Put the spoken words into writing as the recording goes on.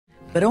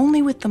But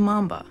only with the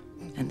mamba,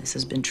 and this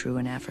has been true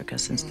in Africa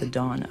since the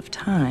dawn of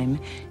time,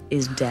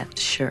 is death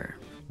sure.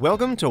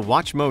 Welcome to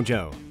Watch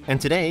Mojo,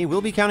 and today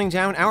we'll be counting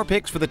down our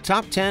picks for the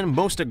top 10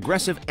 most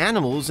aggressive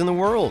animals in the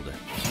world.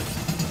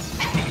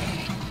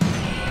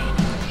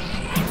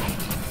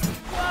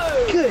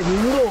 Good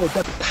Lord,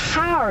 the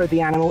power of the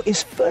animal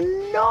is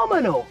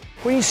phenomenal.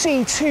 When you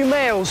see two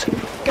males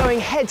going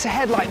head to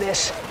head like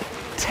this,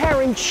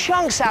 tearing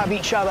chunks out of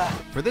each other.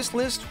 For this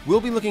list,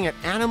 we'll be looking at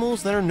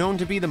animals that are known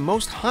to be the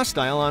most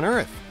hostile on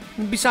Earth.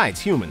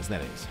 Besides humans, that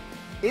is.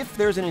 If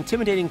there's an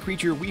intimidating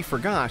creature we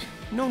forgot,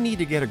 no need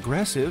to get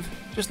aggressive.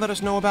 Just let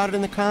us know about it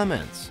in the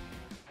comments.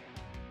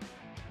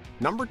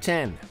 Number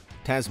 10.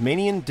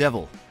 Tasmanian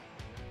Devil.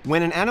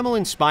 When an animal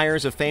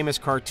inspires a famous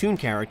cartoon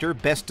character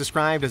best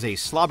described as a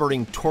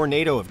slobbering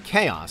tornado of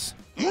chaos,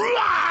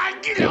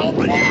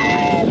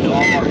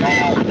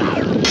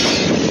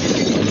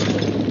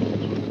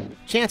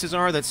 chances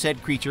are that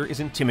said creature is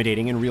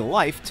intimidating in real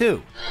life,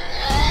 too.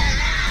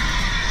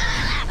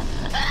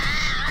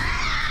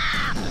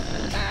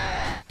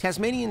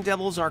 Tasmanian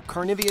devils are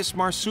carnivorous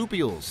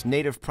marsupials,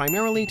 native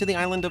primarily to the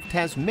island of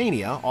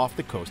Tasmania off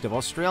the coast of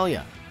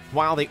Australia.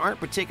 While they aren't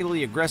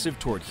particularly aggressive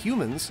toward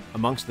humans,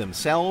 amongst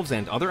themselves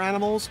and other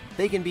animals,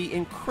 they can be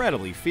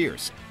incredibly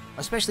fierce,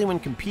 especially when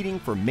competing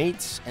for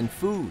mates and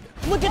food.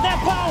 Look at that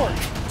power!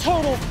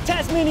 Total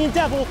Tasmanian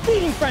devil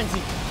feeding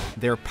frenzy!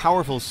 Their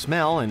powerful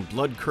smell and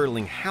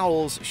blood-curdling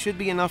howls should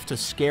be enough to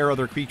scare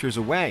other creatures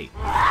away.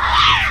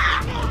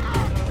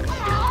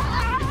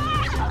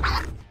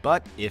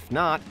 But if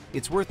not,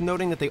 it's worth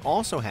noting that they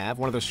also have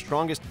one of the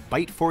strongest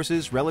bite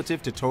forces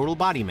relative to total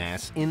body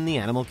mass in the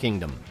animal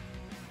kingdom.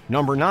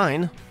 Number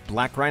 9.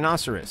 Black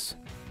Rhinoceros.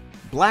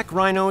 Black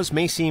rhinos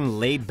may seem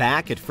laid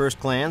back at first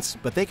glance,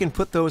 but they can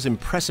put those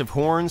impressive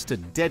horns to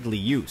deadly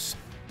use.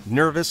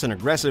 Nervous and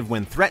aggressive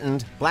when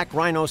threatened, black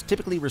rhinos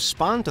typically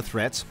respond to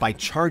threats by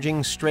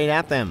charging straight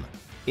at them.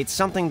 It's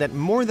something that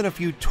more than a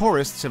few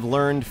tourists have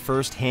learned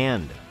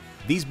firsthand.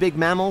 These big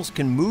mammals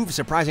can move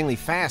surprisingly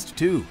fast,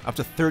 too, up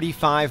to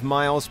 35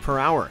 miles per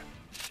hour.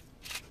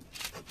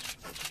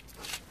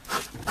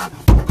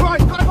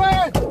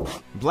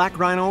 Black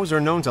rhinos are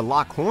known to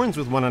lock horns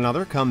with one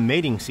another come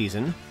mating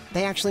season.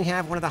 They actually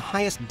have one of the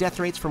highest death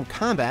rates from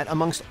combat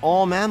amongst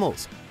all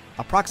mammals.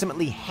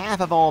 Approximately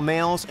half of all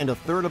males and a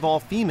third of all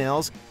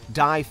females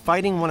die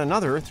fighting one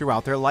another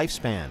throughout their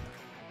lifespan.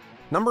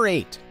 Number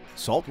 8.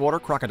 Saltwater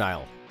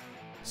crocodile.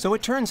 So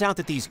it turns out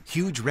that these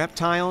huge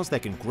reptiles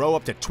that can grow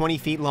up to 20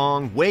 feet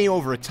long, weigh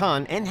over a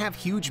ton, and have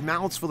huge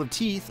mouths full of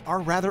teeth are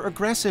rather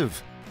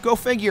aggressive. Go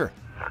figure.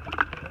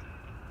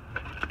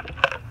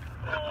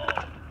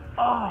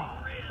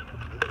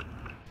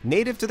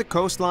 Native to the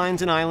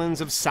coastlines and islands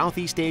of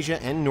Southeast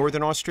Asia and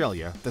Northern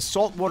Australia, the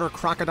saltwater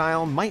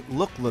crocodile might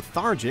look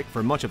lethargic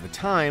for much of the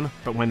time,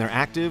 but when they're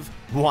active,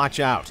 watch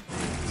out.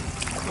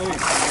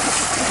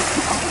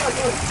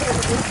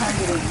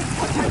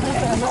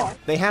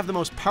 They have the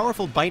most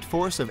powerful bite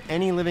force of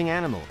any living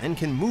animal and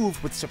can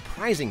move with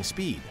surprising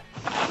speed.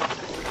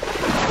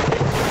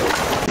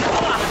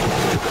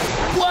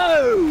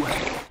 Whoa!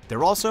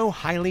 They're also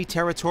highly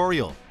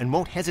territorial and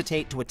won't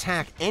hesitate to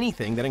attack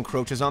anything that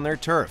encroaches on their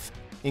turf,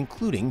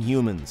 including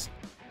humans.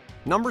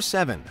 Number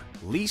 7.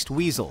 Least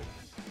weasel.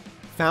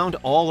 Found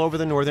all over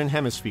the northern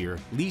hemisphere,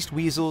 least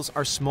weasels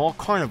are small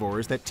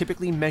carnivores that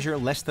typically measure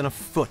less than a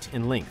foot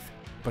in length.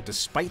 But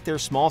despite their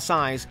small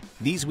size,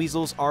 these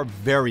weasels are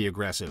very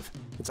aggressive.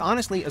 It's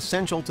honestly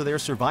essential to their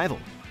survival.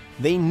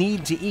 They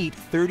need to eat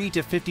 30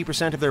 to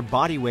 50% of their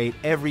body weight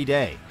every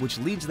day, which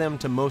leads them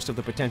to most of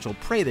the potential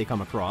prey they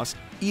come across,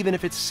 even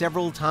if it's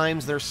several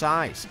times their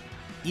size.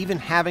 Even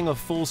having a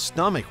full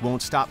stomach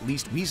won't stop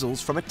least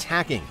weasels from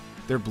attacking.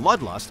 Their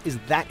bloodlust is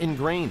that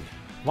ingrained.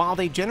 While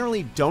they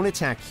generally don't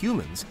attack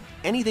humans,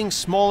 anything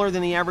smaller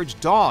than the average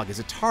dog is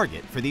a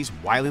target for these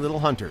wily little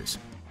hunters.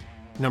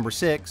 Number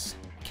 6.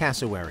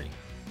 Cassowary.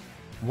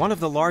 One of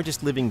the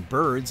largest living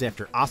birds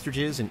after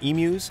ostriches and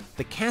emus,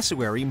 the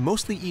cassowary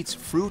mostly eats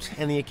fruit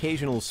and the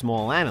occasional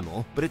small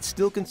animal, but it's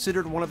still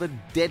considered one of the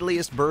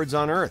deadliest birds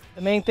on Earth.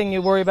 The main thing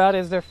you worry about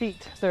is their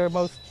feet. It's their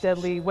most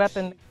deadly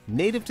weapon.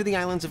 Native to the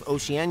islands of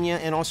Oceania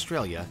and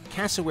Australia,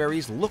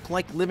 cassowaries look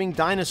like living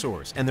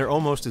dinosaurs, and they're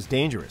almost as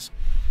dangerous.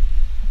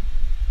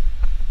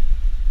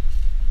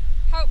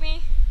 Help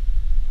me.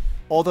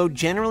 Although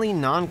generally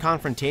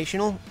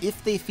non-confrontational,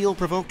 if they feel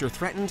provoked or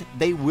threatened,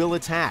 they will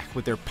attack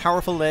with their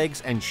powerful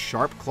legs and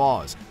sharp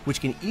claws, which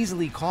can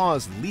easily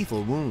cause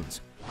lethal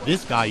wounds.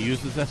 This guy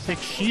uses a thick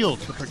shield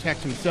to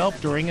protect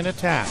himself during an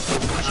attack.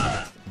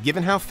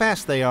 Given how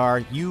fast they are,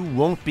 you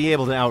won't be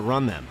able to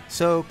outrun them,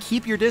 so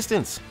keep your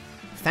distance.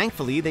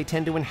 Thankfully, they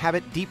tend to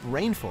inhabit deep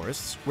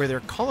rainforests where their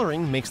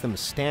coloring makes them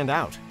stand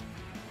out.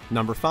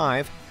 Number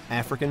 5.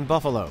 African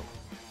buffalo.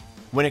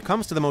 When it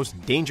comes to the most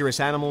dangerous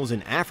animals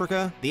in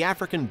Africa, the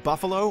African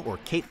buffalo, or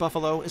Cape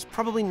buffalo, is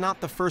probably not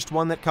the first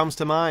one that comes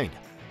to mind.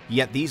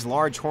 Yet these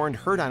large horned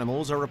herd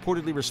animals are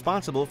reportedly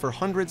responsible for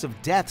hundreds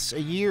of deaths a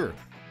year.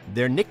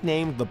 They're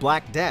nicknamed the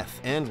Black Death,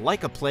 and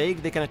like a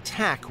plague, they can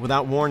attack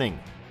without warning.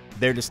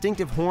 Their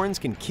distinctive horns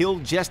can kill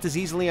just as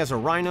easily as a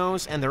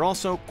rhino's, and they're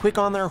also quick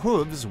on their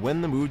hooves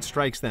when the mood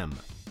strikes them.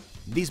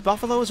 These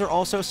buffaloes are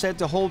also said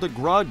to hold a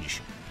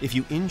grudge. If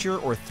you injure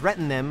or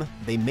threaten them,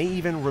 they may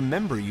even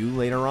remember you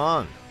later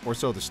on, or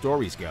so the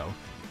stories go.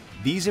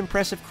 These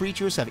impressive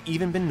creatures have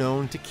even been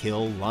known to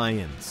kill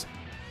lions.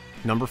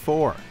 Number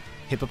 4.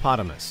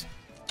 Hippopotamus.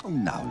 Oh,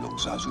 now look,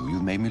 Zazu,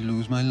 you've made me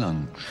lose my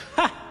lunch.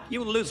 Ha!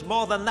 You'll lose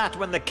more than that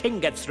when the king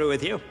gets through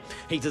with you.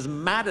 He's as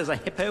mad as a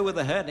hippo with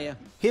a hernia.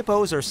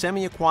 Hippos are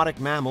semi-aquatic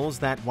mammals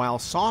that, while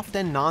soft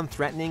and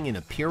non-threatening in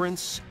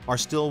appearance, are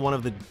still one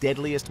of the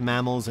deadliest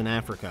mammals in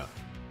Africa.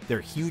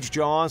 Their huge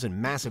jaws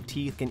and massive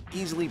teeth can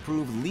easily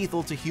prove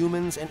lethal to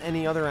humans and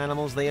any other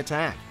animals they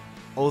attack.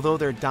 Although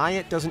their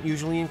diet doesn't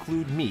usually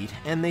include meat,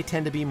 and they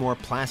tend to be more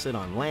placid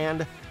on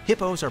land,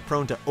 hippos are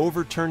prone to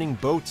overturning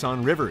boats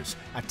on rivers,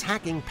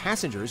 attacking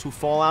passengers who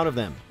fall out of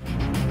them.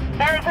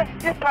 There is a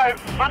hippo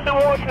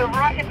underwater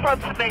right in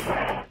front of me.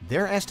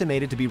 They're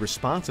estimated to be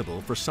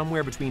responsible for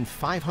somewhere between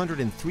 500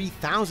 and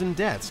 3,000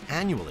 deaths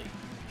annually.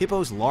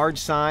 Hippos' large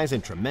size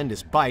and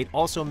tremendous bite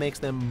also makes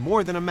them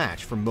more than a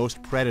match for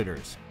most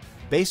predators.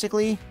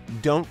 Basically,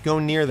 don't go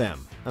near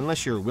them,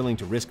 unless you're willing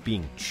to risk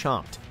being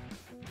chomped.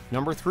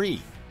 Number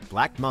 3.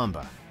 Black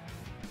mamba.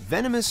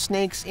 Venomous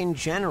snakes in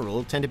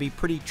general tend to be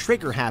pretty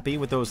trigger-happy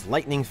with those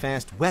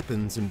lightning-fast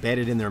weapons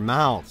embedded in their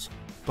mouths.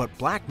 But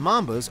black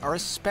mambas are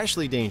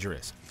especially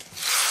dangerous.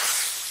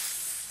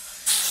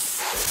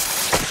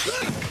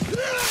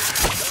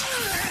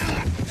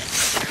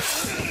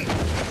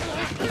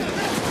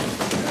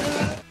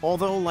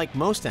 Although, like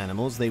most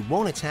animals, they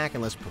won't attack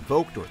unless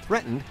provoked or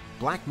threatened,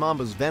 black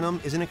mamba's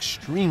venom is an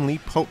extremely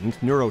potent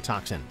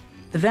neurotoxin.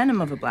 The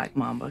venom of a black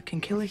mamba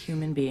can kill a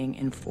human being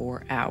in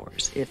 4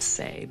 hours if,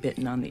 say,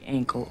 bitten on the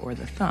ankle or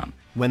the thumb.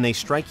 When they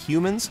strike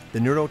humans, the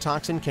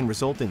neurotoxin can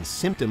result in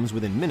symptoms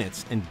within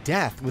minutes and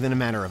death within a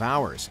matter of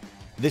hours.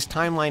 This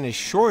timeline is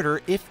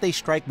shorter if they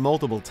strike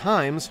multiple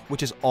times,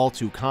 which is all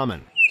too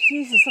common.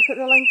 Jesus, look at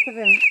the length of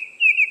him.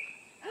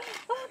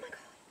 Oh my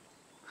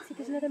god. See,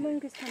 there's another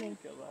mongoose coming.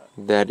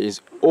 That is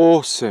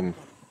awesome.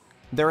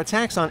 Their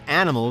attacks on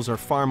animals are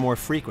far more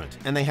frequent,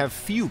 and they have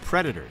few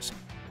predators.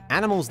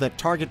 Animals that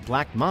target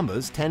black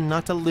mambas tend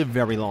not to live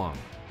very long,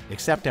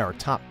 except our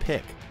top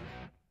pick.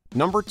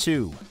 Number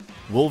 2.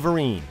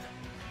 Wolverine.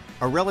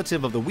 A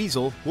relative of the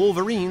weasel,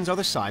 wolverines are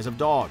the size of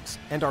dogs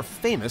and are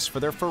famous for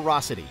their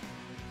ferocity.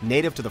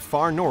 Native to the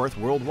far north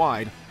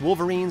worldwide,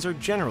 wolverines are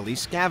generally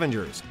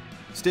scavengers.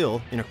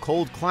 Still, in a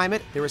cold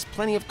climate, there is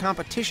plenty of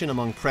competition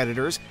among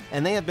predators,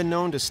 and they have been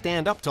known to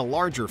stand up to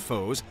larger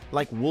foes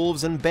like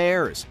wolves and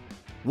bears.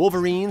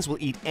 Wolverines will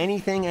eat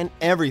anything and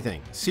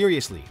everything.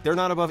 Seriously, they're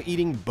not above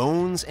eating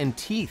bones and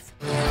teeth.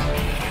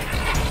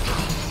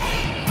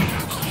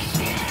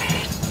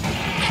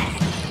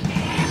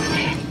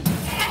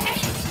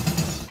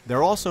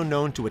 They're also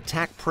known to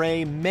attack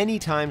prey many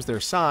times their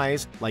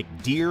size, like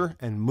deer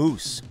and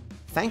moose.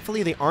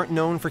 Thankfully, they aren't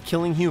known for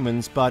killing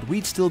humans, but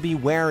we'd still be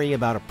wary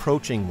about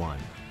approaching one.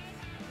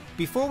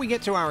 Before we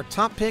get to our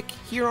top pick,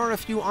 here are a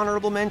few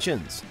honorable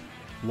mentions.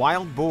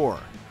 Wild boar.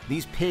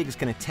 These pigs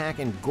can attack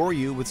and gore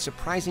you with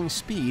surprising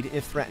speed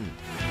if threatened.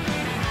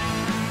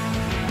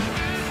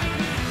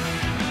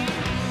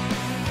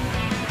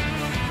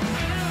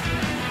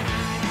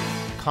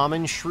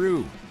 Common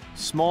shrew.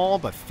 Small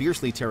but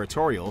fiercely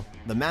territorial,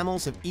 the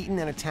mammals have eaten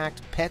and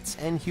attacked pets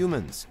and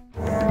humans.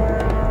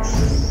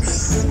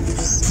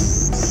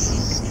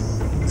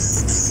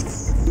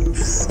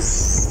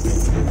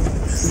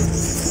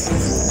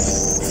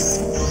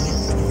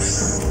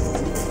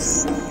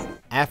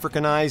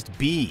 Africanized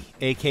bee,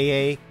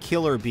 aka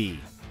killer bee.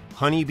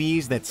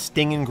 Honeybees that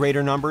sting in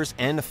greater numbers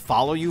and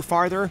follow you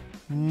farther?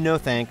 No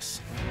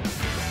thanks.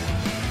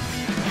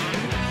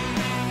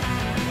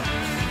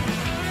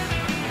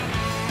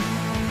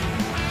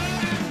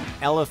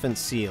 Elephant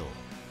seal.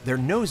 Their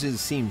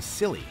noses seem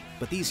silly,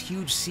 but these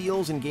huge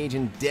seals engage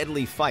in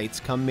deadly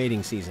fights come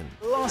mating season.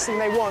 The last thing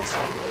they want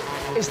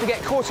is to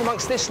get caught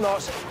amongst this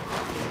lot.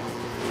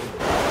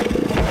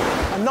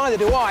 And neither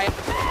do I.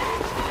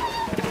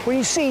 When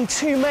you see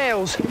two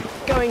males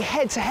going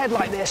head to head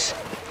like this,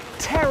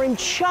 tearing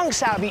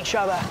chunks out of each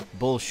other.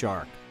 Bull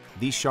shark.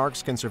 These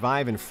sharks can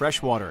survive in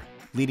freshwater,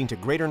 leading to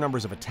greater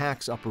numbers of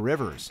attacks up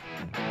rivers.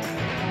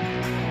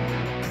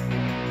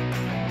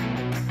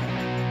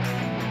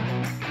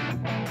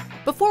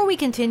 Before we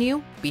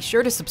continue, be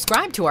sure to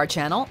subscribe to our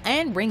channel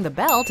and ring the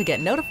bell to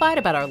get notified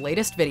about our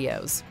latest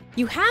videos.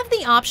 You have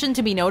the option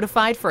to be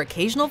notified for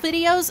occasional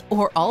videos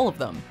or all of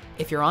them.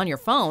 If you're on your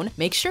phone,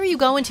 make sure you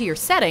go into your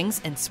settings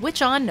and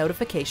switch on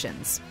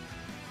notifications.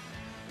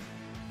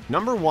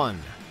 Number 1.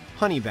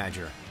 Honey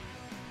badger.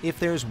 If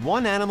there's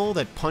one animal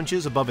that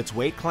punches above its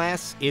weight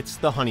class, it's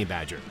the honey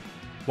badger.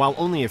 While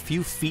only a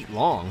few feet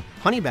long,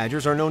 honey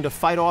badgers are known to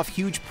fight off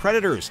huge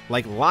predators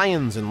like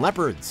lions and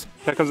leopards.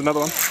 Here comes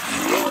another one.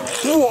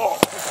 Whoa.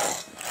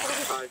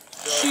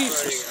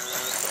 Jesus.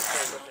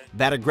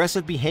 That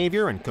aggressive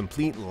behavior and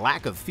complete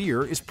lack of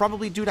fear is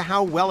probably due to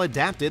how well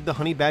adapted the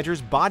honey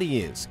badger's body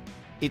is.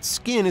 Its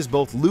skin is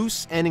both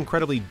loose and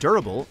incredibly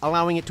durable,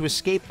 allowing it to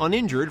escape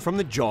uninjured from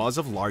the jaws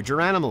of larger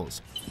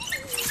animals.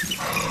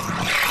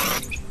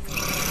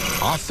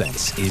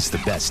 Offense is the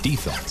best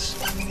defense.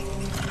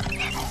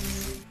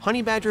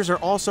 Honey badgers are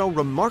also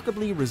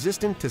remarkably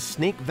resistant to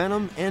snake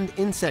venom and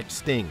insect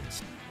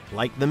stings.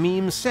 Like the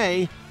memes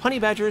say, honey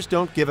badgers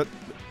don't give a...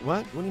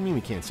 What? What do you mean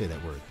we can't say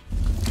that word?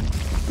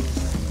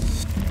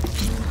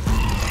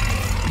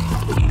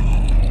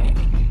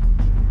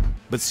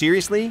 But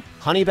seriously,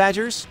 honey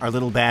badgers are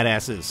little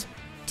badasses.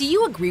 Do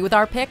you agree with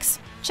our picks?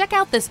 Check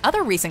out this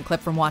other recent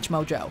clip from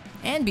WatchMojo,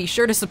 and be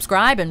sure to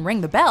subscribe and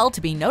ring the bell to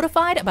be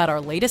notified about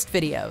our latest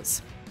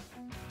videos.